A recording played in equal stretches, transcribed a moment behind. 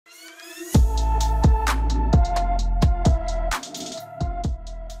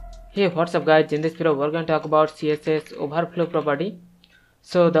Hey, what's up guys? In this video we're going to talk about CSS Overflow Property.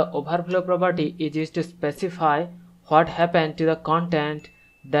 So the Overflow Property is used to specify what happened to the content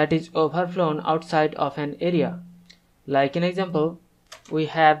that is overflown outside of an area. Like in example, we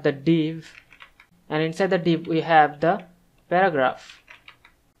have the div, and inside the div we have the paragraph.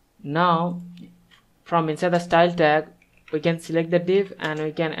 Now from inside the style tag we can select the div and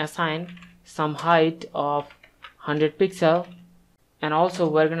we can assign some height of 100 pixel, and also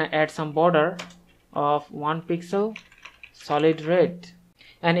we're gonna add some border of 1 pixel solid red,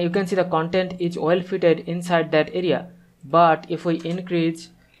 and you can see the content is well fitted inside that area. But if we increase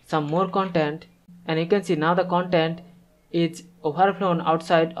some more content, and you can see now the content is overflown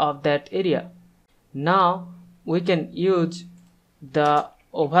outside of that area. Now we can use the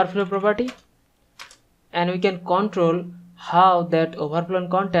overflow property and we can control how that overflown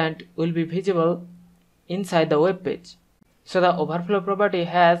content will be visible inside the web page. So the overflow property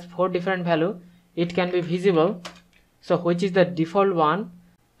has 4 different values. It can be visible, so which is the default one,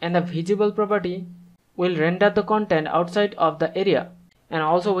 and the visible property will render the content outside of the area, and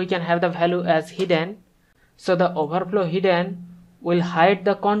also we can have the value as hidden. So the overflow hidden will hide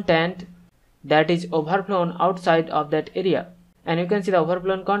the content that is overflown outside of that area, and you can see the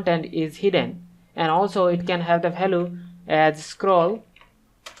overflown content is hidden, and also it can have the value as scroll.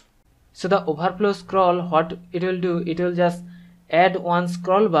 So the overflow scroll, what it will do, it will just add one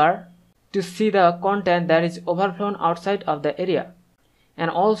scroll bar to see the content that is overflown outside of the area.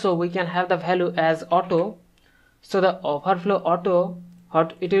 And also we can have the value as auto. So the overflow auto,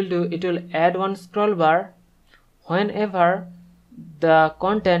 what it will do, it will add one scroll bar whenever the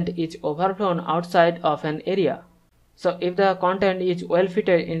content is overflown outside of an area. So if the content is well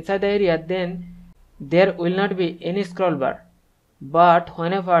fitted inside the area, then there will not be any scroll bar. But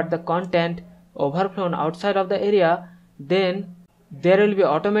whenever the content overflown outside of the area, then there will be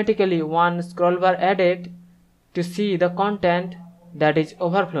automatically one scroll bar added to see the content that is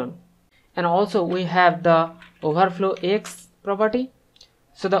overflown. And also we have the Overflow X property.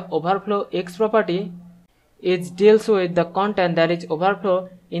 So the Overflow X property deals with the content that is overflow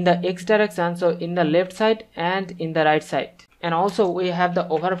in the X direction, so in the left side and in the right side. And also we have the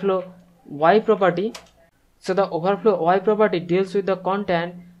Overflow-Y property. So the Overflow-Y property deals with the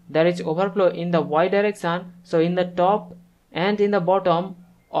content that is overflow in the Y direction, so in the top and in the bottom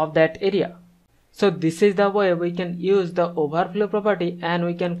of that area. So this is the way we can use the overflow property, and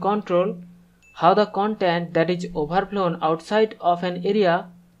we can control how the content that is overflown outside of an area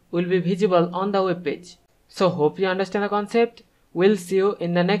will be visible on the web page. So hope you understand the concept. We'll see you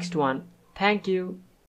in the next one. Thank you.